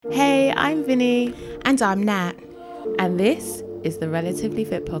Hey, I'm Vinny. And I'm Nat. And this is the Relatively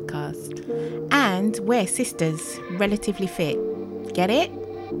Fit podcast. And we're sisters, relatively fit. Get it?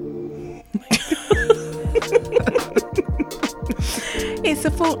 It's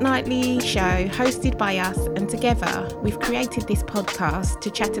a fortnightly show hosted by us, and together we've created this podcast to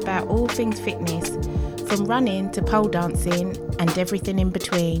chat about all things fitness, from running to pole dancing and everything in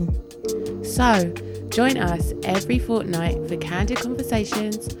between. So, join us every fortnight for candid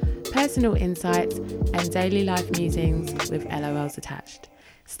conversations, personal insights, and daily life musings with LOLs attached.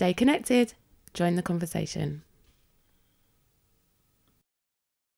 Stay connected. Join the conversation.